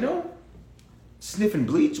 drinking Drano, sniffing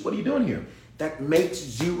bleach? What are you doing here? That makes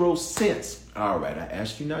 0 sense. All right, I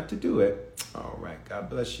asked you not to do it. All right, God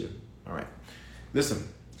bless you. All right. Listen,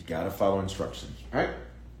 you got to follow instructions. All right?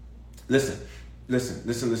 Listen. Look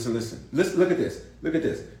at this.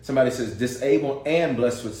 Somebody says, disabled and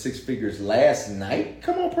blessed with 6 figures last night.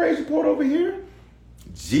 Come on, praise report over here.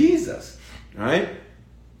 Jesus. All right?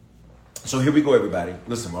 So here we go, everybody.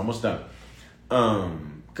 Listen, we're almost done.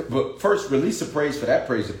 But first, release a praise for that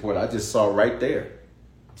praise report I just saw right there.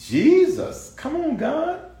 Jesus. Come on,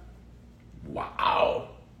 God. Wow.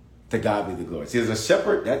 To God be the glory. See, as a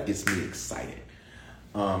shepherd, that gets me excited.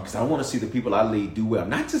 Because I want to see the people I lead do well.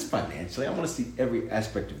 Not just financially. I want to see every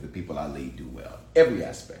aspect of the people I lead do well. Every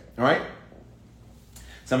aspect. All right?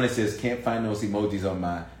 Somebody says, can't find those emojis on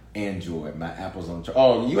my Android. My Apple's on.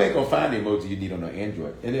 Oh, you ain't going to find the emoji you need on the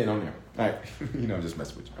Android. It ain't on there. All right? Just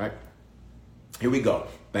mess with you. All right? Here we go.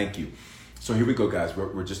 Thank you. So here we go, guys.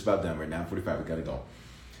 We're just about done. We're at 9:45. We got to go.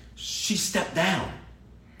 She stepped down.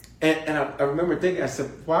 And I remember thinking, I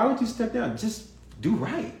said, why would you step down? Just do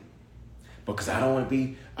right. Because I don't want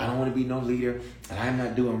to be no leader, and I'm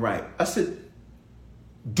not doing right. I said,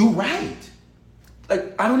 do right.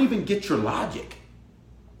 Like, I don't even get your logic.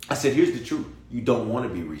 I said, here's the truth. You don't want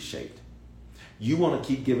to be reshaped. You want to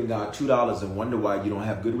keep giving God $2 and wonder why you don't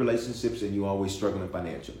have good relationships and you're always struggling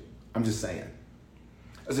financially. I'm just saying.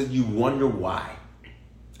 I said, you wonder why.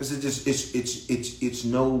 I said, it's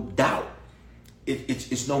no doubt.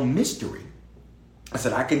 It's no mystery. I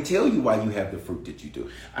said, I can tell you why you have the fruit that you do.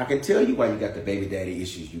 I can tell you why you got the baby daddy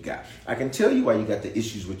issues you got. I can tell you why you got the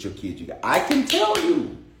issues with your kids you got. I can tell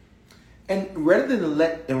you. And rather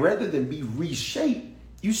than be reshaped,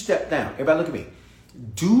 you step down. Everybody look at me.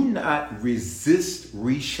 Do not resist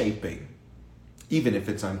reshaping, even if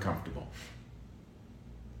it's uncomfortable.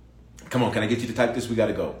 Come on, can I get you to type this? We got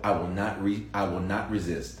to go. I will not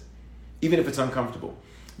resist, even if it's uncomfortable.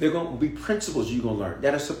 There are going to be principles you're going to learn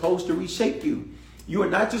that are supposed to reshape you. You are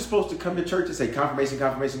not just supposed to come to church and say confirmation,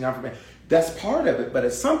 confirmation, confirmation. That's part of it. But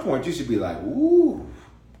at some point, you should be like, ooh,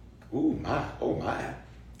 my, oh my.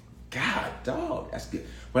 God, dog, that's good.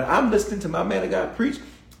 When I'm listening to my man of God preach,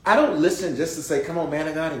 I don't listen just to say, come on, man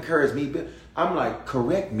of God, encourage me. But I'm like,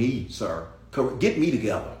 correct me, sir. Get me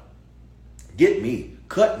together. Get me.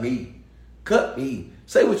 Cut me. Cut me.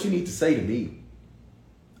 Say what you need to say to me.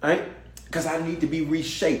 All right? Because I need to be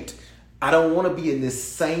reshaped. I don't want to be in this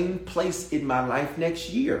same place in my life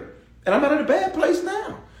next year. And I'm not in a bad place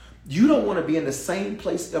now. You don't want to be in the same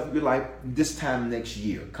place of your life this time next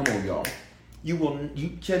year. Come on, y'all.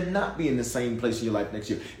 You cannot be in the same place in your life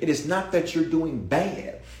next year. It is not that you're doing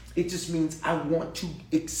bad. It just means I want to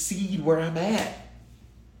exceed where I'm at.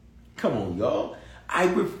 Come on, y'all. I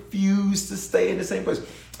refuse to stay in the same place.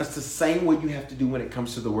 That's the same way you have to do when it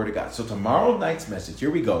comes to the Word of God. So tomorrow night's message,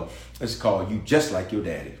 here we go. It's called You Just Like Your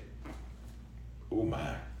Daddy. Oh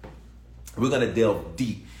my. We're going to delve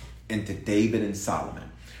deep into David and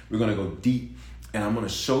Solomon. We're going to go deep, and I'm going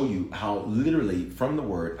to show you how literally from the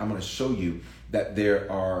Word, I'm going to show you that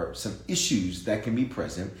there are some issues that can be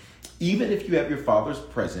present, even if you have your fathers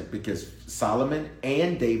present, because Solomon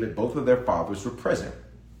and David, both of their fathers were present.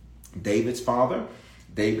 David's father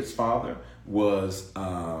was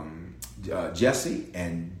Jesse,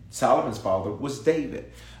 and Solomon's father was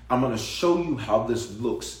David. I'm going to show you how this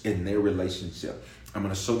looks in their relationship. I'm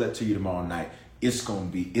going to show that to you tomorrow night. It's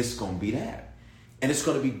going to be that. And it's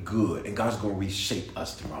going to be good. And God's going to reshape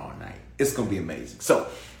us tomorrow night. It's going to be amazing. So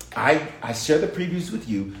I share the previews with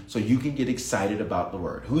you so you can get excited about the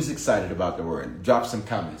Word. Who's excited about the Word? Drop some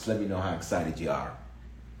comments. Let me know how excited you are.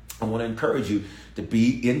 I want to encourage you to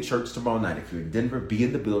be in church tomorrow night. If you're in Denver, be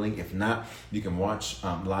in the building. If not, you can watch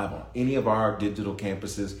live on any of our digital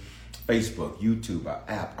campuses, Facebook, YouTube, our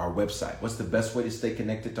app, our website. What's the best way to stay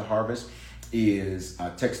connected to Harvest? Is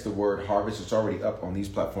text the word Harvest. It's already up on these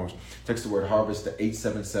platforms. Text the word Harvest to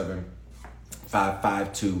 877-552-4746.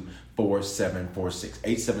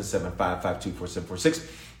 877-552-4746.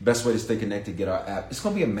 Best way to stay connected, get our app. It's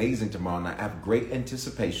going to be amazing tomorrow night. I have great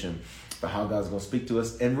anticipation for how God's going to speak to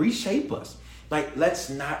us and reshape us. Like, let's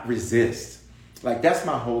not resist. Like, that's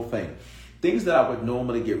my whole thing. Things that I would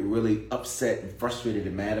normally get really upset and frustrated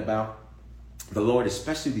and mad about, the Lord,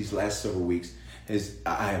 especially these last several weeks,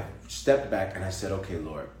 I have stepped back and I said, okay,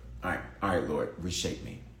 Lord, all right, Lord, reshape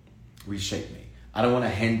me. Reshape me. I don't want to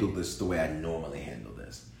handle this the way I normally handle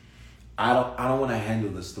this. I don't want to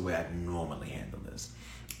handle this the way I normally handle this.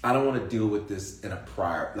 I don't want to deal with this in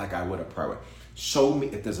like I would a prior way. Show me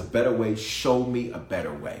if there's a better way. Show me a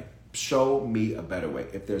better way. Show me a better way.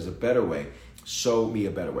 If there's a better way, show me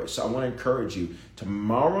a better way. So I want to encourage you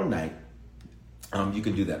tomorrow night. You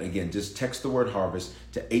can do that. Again, just text the word Harvest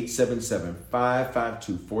to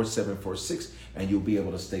 877-552-4746, and you'll be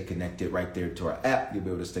able to stay connected right there to our app. You'll be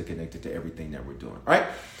able to stay connected to everything that we're doing. All right.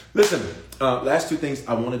 Listen, last two things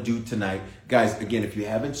I want to do tonight. Guys, again, if you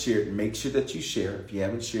haven't shared, make sure that you share. If you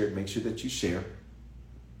haven't shared, make sure that you share.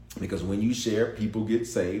 Because when you share, people get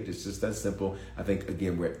saved. It's just that simple. I think,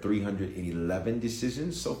 again, we're at 311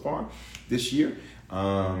 decisions so far this year.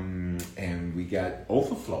 And we got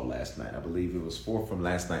overflow last night. I believe it was 4 from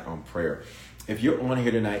last night on prayer. If you're on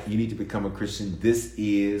here tonight, you need to become a Christian. This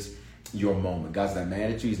is your moment. God's not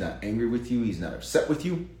mad at you. He's not angry with you. He's not upset with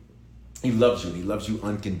you. He loves you. He loves you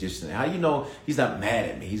unconditionally. How you know he's not mad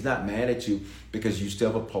at me? He's not mad at you because you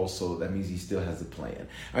still have a pulse, so that means he still has a plan.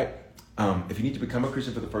 All right. If you need to become a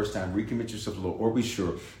Christian for the first time, recommit yourself to the Lord, or be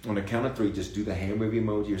sure. On the count of 3, just do the hand wave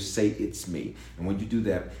emoji or say it's me. And when you do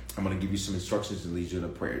that, I'm going to give you some instructions to lead you in a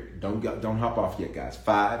prayer. Don't hop off yet, guys.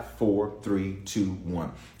 5, 4, 3, 2,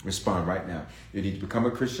 1. Respond right now. You need to become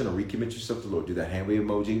a Christian or recommit yourself to the Lord. Do that hand wave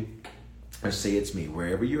emoji or say it's me.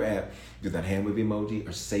 Wherever you're at, do that hand wave emoji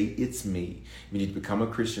or say it's me. You need to become a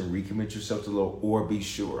Christian, recommit yourself to the Lord, or be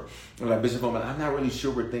sure. I'm like, Bishop Foreman, I'm not really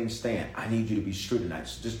sure where things stand. I need you to be sure tonight.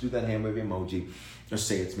 So just do that hand wave emoji or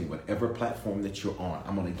say it's me. Whatever platform that you're on,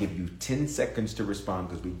 I'm going to give you 10 seconds to respond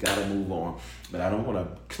because we got to move on. But I don't want to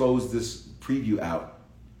close this preview out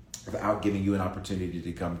without giving you an opportunity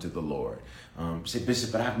to come to the Lord. Say,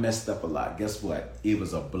 Bishop, but I've messed up a lot. Guess what? It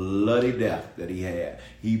was a bloody death that he had.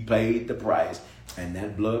 He paid the price, and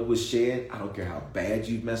that blood was shed. I don't care how bad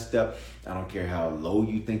you've messed up. I don't care how low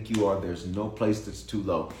you think you are. There's no place that's too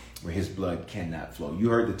low where his blood cannot flow. You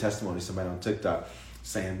heard the testimony of somebody on TikTok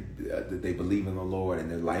saying that they believe in the Lord and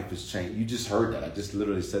their life has changed. You just heard that. I just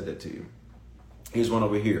literally said that to you. Here's one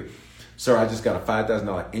over here. Sir, I just got a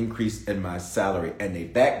 $5,000 increase in my salary, and they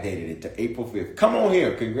backdated it to April 5th. Come on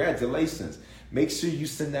here. Congratulations. Make sure you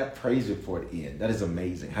send that praise report in. That is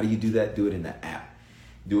amazing. How do you do that? Do it in the app.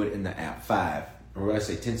 Do it in the app. 5, or what I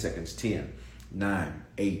say, 10 seconds. 10, 9,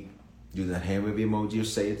 8. Do that hand wave emoji or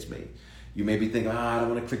say it's me. You may be thinking, I don't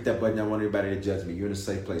want to click that button. I want everybody to judge me. You're in a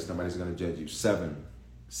safe place. Nobody's going to judge you. 7,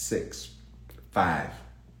 6, 5,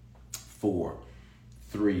 4,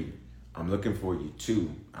 3. I'm looking for you.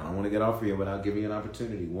 2. I don't want to get off here without giving you an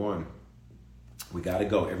opportunity. 1. We got to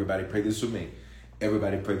go. Everybody pray this with me.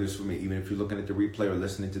 Everybody pray this with me. Even if you're looking at the replay or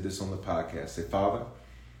listening to this on the podcast. Say, Father,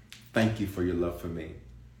 thank you for your love for me.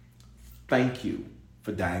 Thank you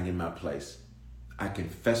for dying in my place. I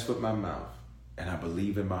confess with my mouth and I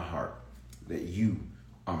believe in my heart that you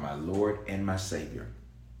are my Lord and my Savior.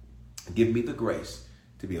 Give me the grace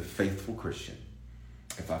to be a faithful Christian.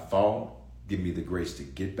 If I fall, give me the grace to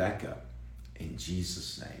get back up. In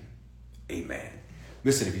Jesus' name, amen.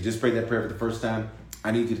 Listen, if you just prayed that prayer for the first time,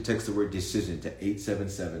 I need you to text the word decision to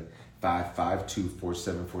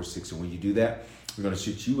 877-552-4746. And when you do that, we're going to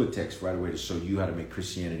shoot you a text right away to show you how to make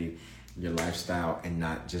Christianity your lifestyle and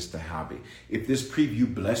not just a hobby. If this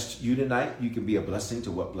preview blessed you tonight, you can be a blessing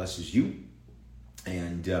to what blesses you.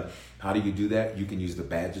 And how do you do that? You can use the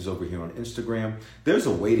badges over here on Instagram. There's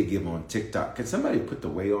a way to give on TikTok. Can somebody put the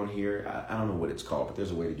way on here? I don't know what it's called, but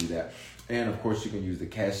there's a way to do that. And of course, you can use the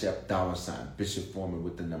Cash App $ Bishop Foreman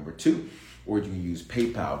with the number 2, or you can use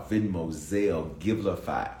PayPal, Venmo, Zelle,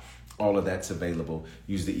 Givelify. All of that's available.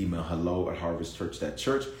 Use the email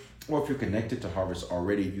hello@harvestchurch.church. Or if you're connected to Harvest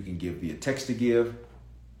already, you can give via text to give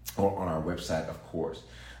or on our website, of course.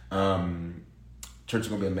 Church is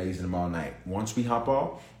going to be amazing tomorrow night. Once we hop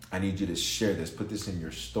off, I need you to share this. Put this in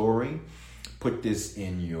your story. Put this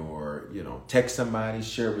in your, text somebody,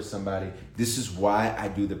 share it with somebody. This is why I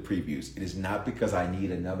do the previews. It is not because I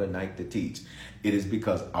need another night to teach. It is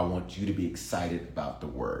because I want you to be excited about the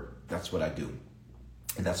word. That's what I do.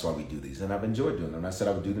 And that's why we do these. And I've enjoyed doing them. I said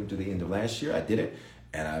I would do them to the end of last year. I did it.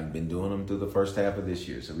 And I've been doing them through the first half of this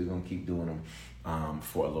year. So we're going to keep doing them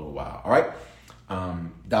for a little while. All right.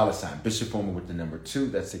 $ Bishop Foreman with the number 2.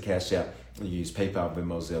 That's the Cash App. You use PayPal,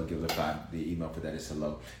 Venmo, Zelle, Givelify. The email for that is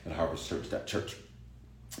hello@harvestchurch.church.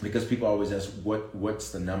 Because people always ask,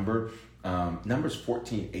 what's the number? Number's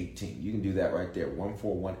 1418. You can do that right there.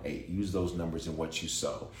 1418. Use those numbers in what you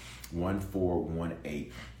sow.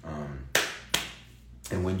 1418.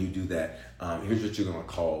 And when you do that, here's what you're going to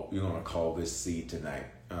call. You're going to call this seed tonight.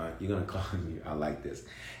 You're going to call, I like this.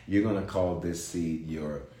 You're going to call this seed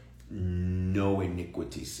your no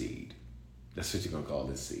iniquity seed. That's what you're going to call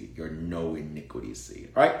this seed. Your no iniquity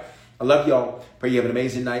seed. All right. I love y'all. Pray you have an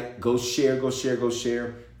amazing night. Go share.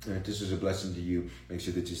 And if this was a blessing to you, make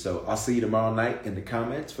sure that you sow. I'll see you tomorrow night in the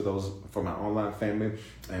comments for my online family.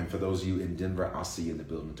 And for those of you in Denver, I'll see you in the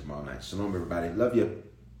building tomorrow night. Shalom, everybody. Love you.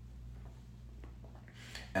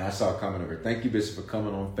 And I saw a comment over here. Thank you, Bishop, for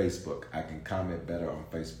coming on Facebook. I can comment better on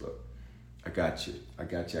Facebook. I got you.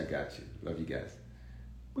 Love you guys.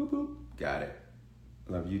 Boop, boop. Got it.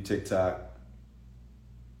 Love you, TikTok.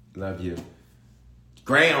 Love you.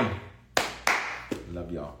 Graham.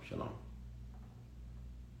 Love y'all. Shalom.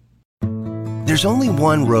 There's only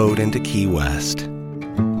one road into Key West,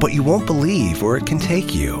 but you won't believe where it can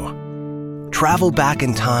take you. Travel back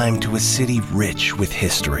in time to a city rich with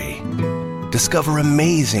history. Discover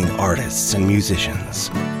amazing artists and musicians.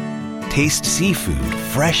 Taste seafood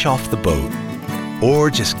fresh off the boat. Or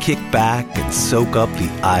just kick back and soak up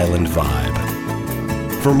the island vibe.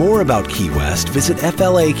 For more about Key West, visit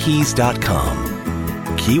flakeys.com.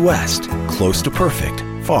 Key West, close to perfect,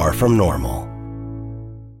 far from normal.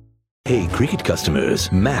 Hey, Cricket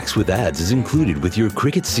customers, Max with ads is included with your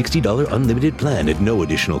Cricket $60 unlimited plan at no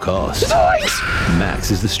additional cost. Nice! Max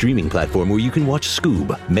is the streaming platform where you can watch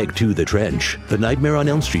Scoob, Meg 2 The Trench, The Nightmare on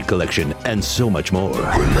Elm Street collection, and so much more.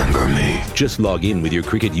 Remember me. Just log in with your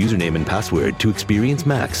Cricket username and password to experience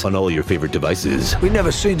Max on all your favorite devices. We've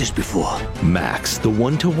never seen this before. Max, the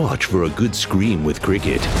one to watch for a good scream with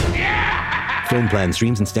Cricket. Yeah! Phone plan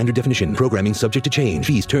streams in standard definition. Programming subject to change.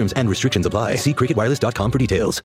 Fees, terms, and restrictions apply. See cricketwireless.com for details.